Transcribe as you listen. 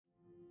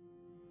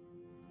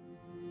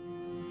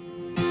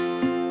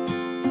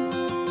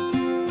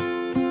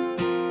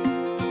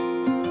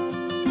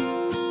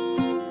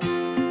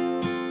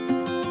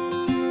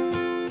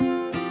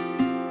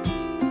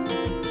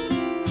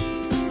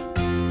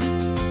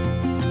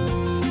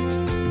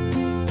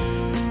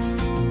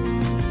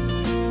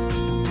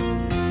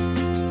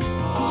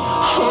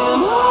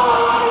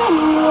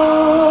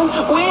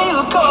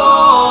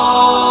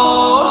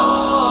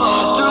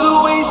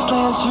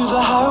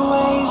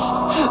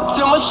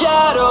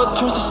shadow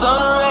turns to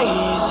sun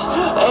rays,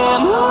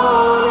 and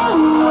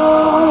on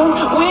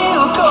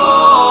we'll go,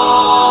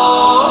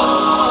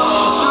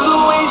 through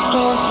the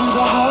wastelands, through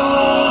the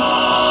highways,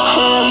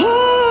 and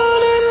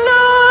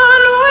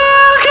on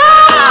we'll go.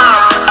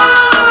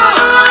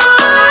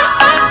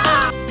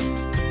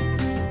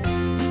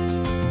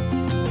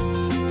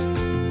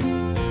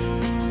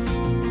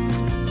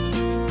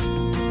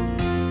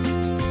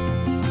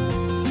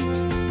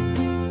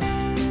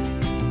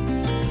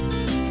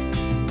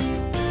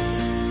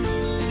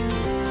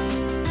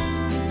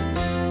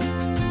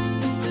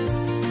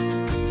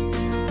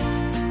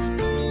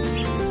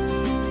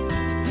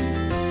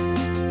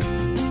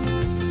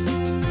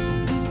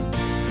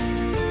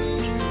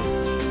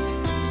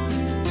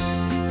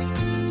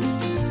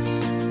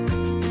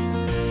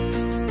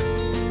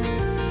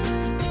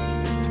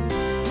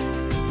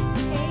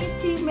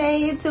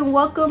 And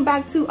welcome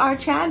back to our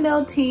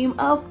channel, Team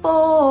of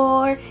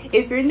 4.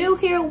 If you're new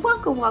here,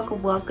 welcome,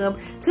 welcome, welcome.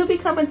 To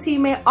become a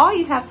teammate, all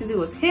you have to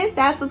do is hit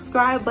that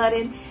subscribe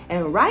button,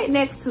 and right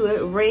next to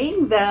it,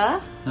 ring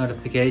the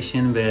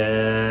notification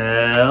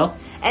bell,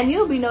 and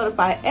you'll be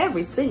notified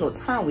every single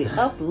time we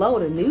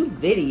upload a new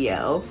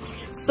video.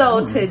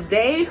 So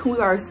today we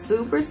are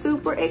super,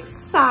 super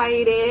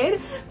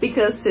excited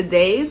because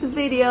today's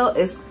video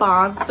is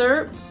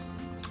sponsored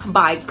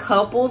by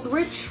Couples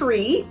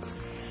Retreat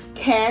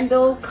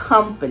Candle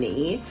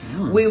Company.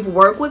 We've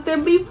worked with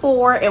them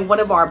before in one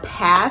of our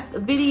past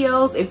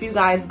videos. If you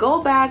guys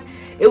go back,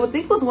 I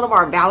think it was one of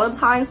our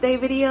Valentine's Day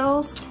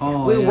videos.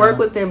 We worked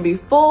with them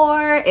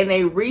before and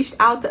they reached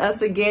out to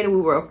us again.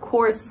 We were of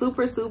course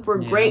super, super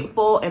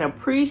grateful and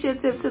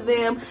appreciative to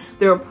them.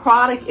 Their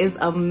product is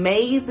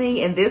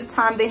amazing, and this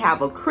time they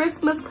have a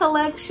Christmas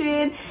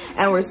collection,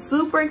 and we're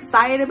super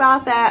excited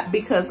about that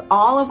because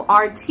all of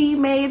our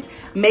teammates,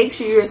 make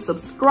sure you're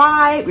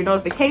subscribed, your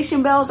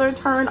notification bells are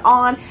turned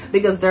on,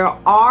 because they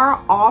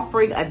are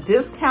offering a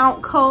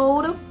discount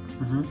code.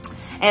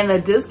 And the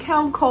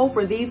discount code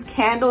for these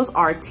candles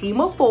are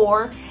Team of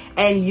 4,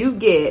 and you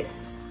get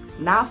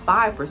not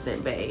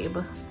 5%, babe,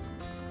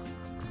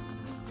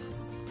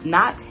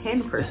 not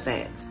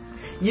 10%.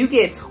 You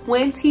get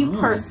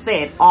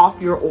 20%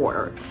 off your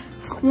order.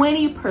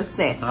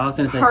 20%. I was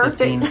gonna say perfect.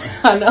 15.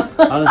 I know.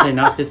 I was gonna say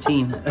not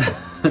 15.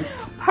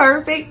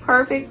 Perfect,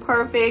 perfect,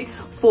 perfect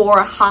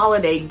for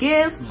holiday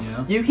gifts.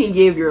 You can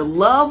give your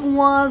loved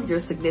ones, your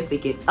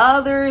significant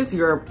others,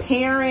 your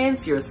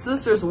parents, your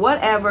sisters,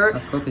 whatever.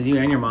 That's cool because you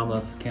and your mom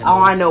love candles. Oh,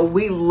 I know.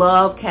 We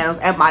love candles,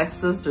 and my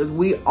sisters,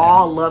 we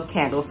all love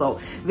candles. So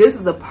this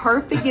is a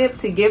perfect gift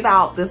to give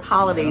out this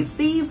holiday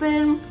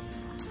season.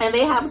 And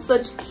they have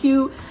such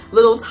cute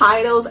little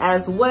titles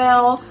as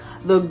well.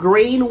 The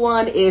green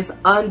one is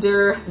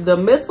Under the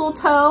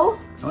Mistletoe.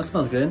 Oh, it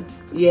smells good.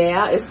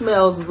 Yeah, it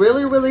smells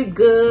really, really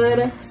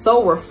good.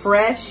 So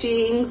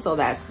refreshing. So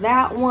that's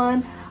that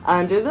one,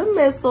 Under the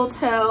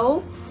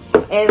Mistletoe.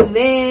 And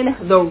then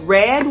the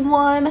red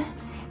one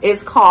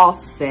is called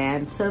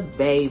Santa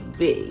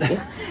Baby.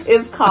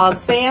 It's called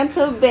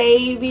Santa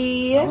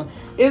Baby.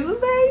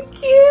 Isn't that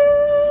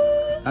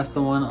cute? That's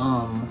the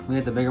one, we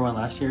had the bigger one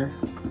last year.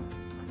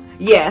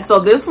 Yeah, so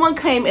this one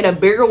came in a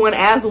bigger one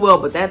as well,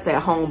 but that's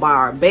at home by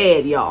our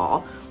bed,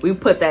 y'all. We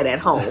put that at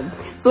home.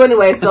 So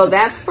anyway, so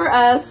that's for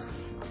us.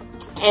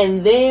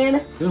 And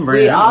then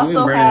we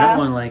also have that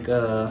one like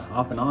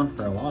off and on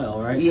for a while,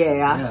 right?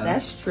 Yeah,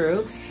 that's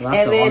true.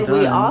 And then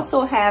we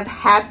also have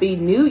Happy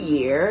New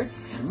Year.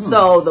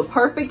 So the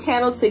perfect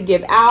candle to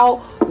give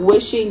out,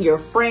 wishing your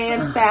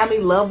friends, family,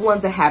 loved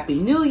ones a Happy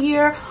New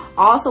Year.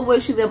 Also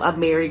wishing them a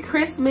Merry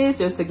Christmas,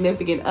 your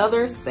significant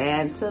other,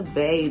 Santa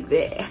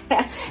Baby.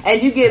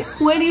 And you get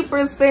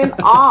 20%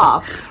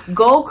 off.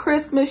 Go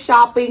Christmas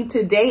shopping.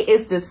 Today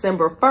is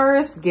December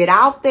 1st. Get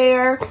out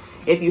there.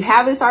 If you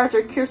haven't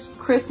started your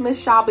Christmas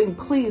shopping,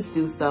 please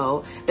do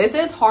so. They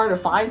say it's hard to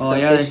find stuff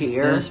this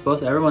year.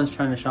 Everyone's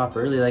trying to shop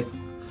early. Like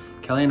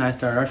Kelly and I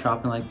started our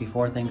shopping like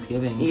before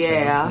Thanksgiving.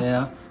 Yeah. So,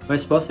 yeah. But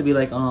it's supposed to be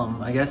like,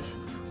 I guess,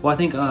 well, I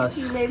think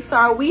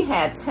sorry, we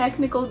had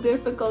technical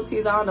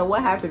difficulties. I don't know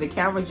what happened. The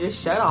camera just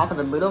shut off in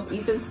the middle of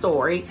Ethan's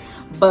story.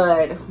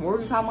 But what were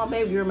we talking about,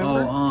 babe? You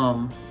remember?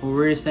 Well, we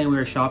were just saying we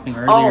were shopping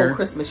earlier. Oh,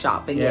 Christmas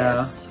shopping, yeah.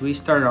 Yes. So we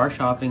started our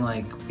shopping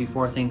like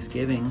before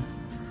Thanksgiving.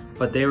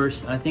 But they were,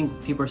 I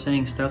think people are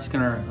saying stuff's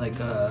gonna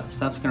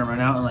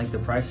run out and like the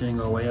prices are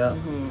gonna go way up.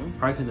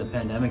 Probably because of the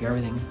pandemic,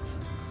 everything.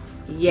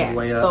 Yes,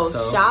 so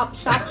shop,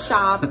 shop,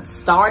 shop.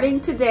 Starting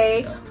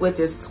today with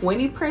this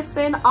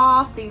 20%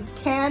 off these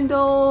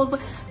candles.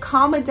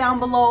 Comment down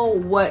below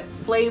what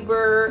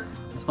flavor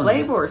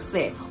or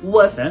scent.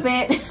 What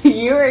scent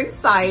you're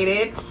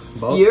excited.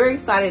 Both. You're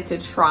excited to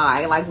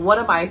try. Like one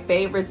of my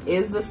favorites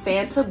is the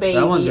Santa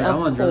Baby. That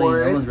one's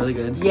really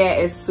good. Yeah,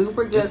 it's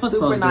super good,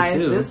 super nice.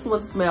 This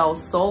one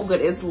smells so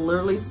good. It's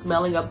literally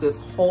smelling up this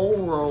whole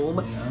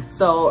room. Yeah.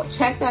 So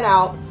check that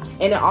out.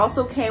 And it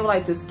also came with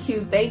like this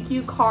cute thank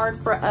you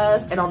card for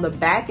us. And on the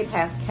back, it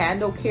has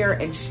candle care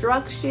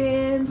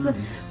instructions.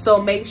 So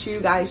make sure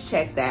you guys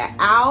check that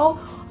out.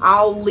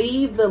 I'll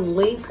leave the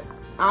link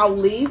I'll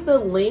leave the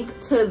link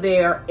to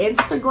their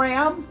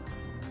Instagram.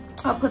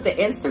 I'll put the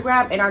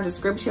Instagram in our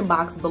description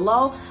box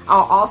below.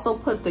 I'll also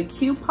put the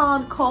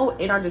coupon code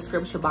in our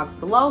description box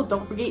below.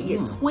 Don't forget, you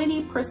get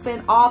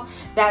 20% off.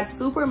 That's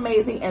super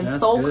amazing and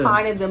so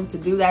kind of them to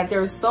do that.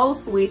 They're so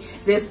sweet.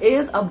 This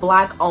is a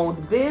Black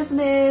owned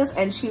business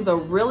and she's a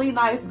really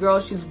nice girl.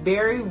 She's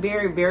very,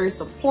 very, very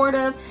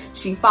supportive.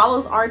 She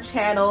follows our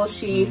channel.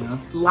 She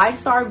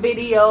likes our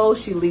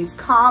videos. She leaves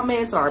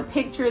comments, our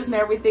pictures and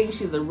everything.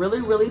 She's a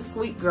really, really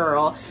sweet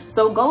girl.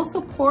 So go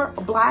support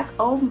Black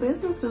owned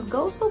businesses.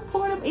 Go support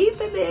him.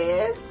 Ethan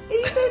is.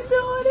 Ethan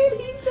doing it.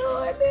 He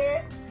doing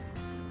it.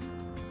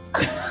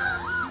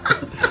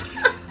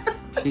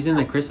 She's in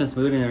the Christmas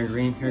mood in her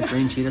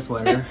green cheetah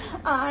sweater.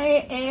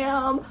 I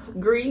am.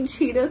 Green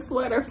cheetah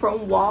sweater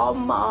from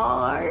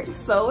Walmart.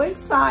 So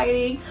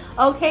exciting.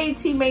 Okay,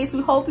 teammates,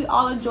 we hope you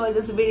all enjoyed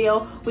this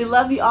video. We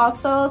love you all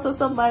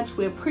so much.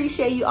 We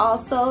appreciate you all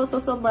so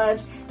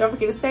much. Don't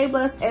forget to stay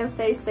blessed and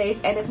stay safe.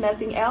 And if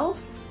nothing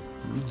else,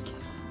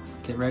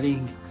 get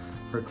ready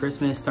for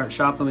Christmas. Start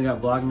shopping. We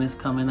got Vlogmas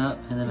coming up,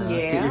 and then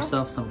get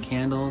yourself some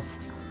candles,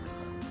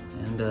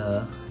 and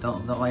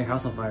don't light your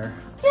house on fire.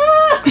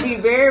 Be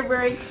very,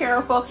 very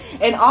careful.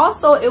 And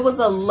also, it was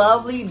a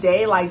lovely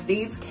day. Like,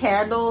 these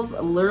candles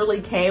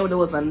literally came when it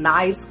was a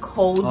nice,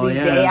 cozy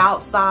day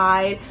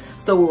outside.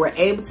 So we were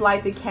able to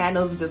light the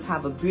candles and just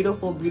have a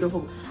beautiful,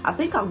 beautiful, I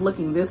think I'm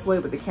looking this way,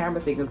 but the camera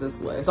thing is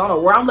this way. So I don't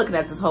know where I'm looking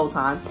at this whole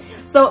time.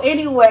 So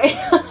anyway,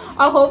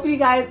 I hope you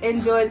guys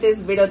enjoyed this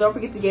video. Don't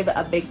forget to give it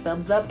a big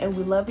thumbs up. And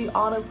we love you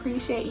all and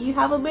appreciate you.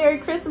 Have a Merry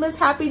Christmas.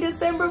 Happy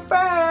December 1st.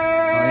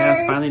 Oh yeah,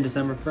 it's finally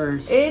December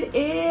 1st. It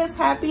is.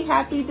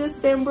 Happy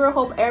December.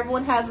 Hope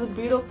everyone has a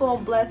beautiful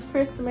and blessed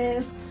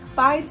Christmas.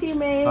 Bye,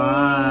 teammates.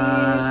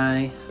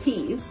 Bye.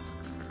 Peace.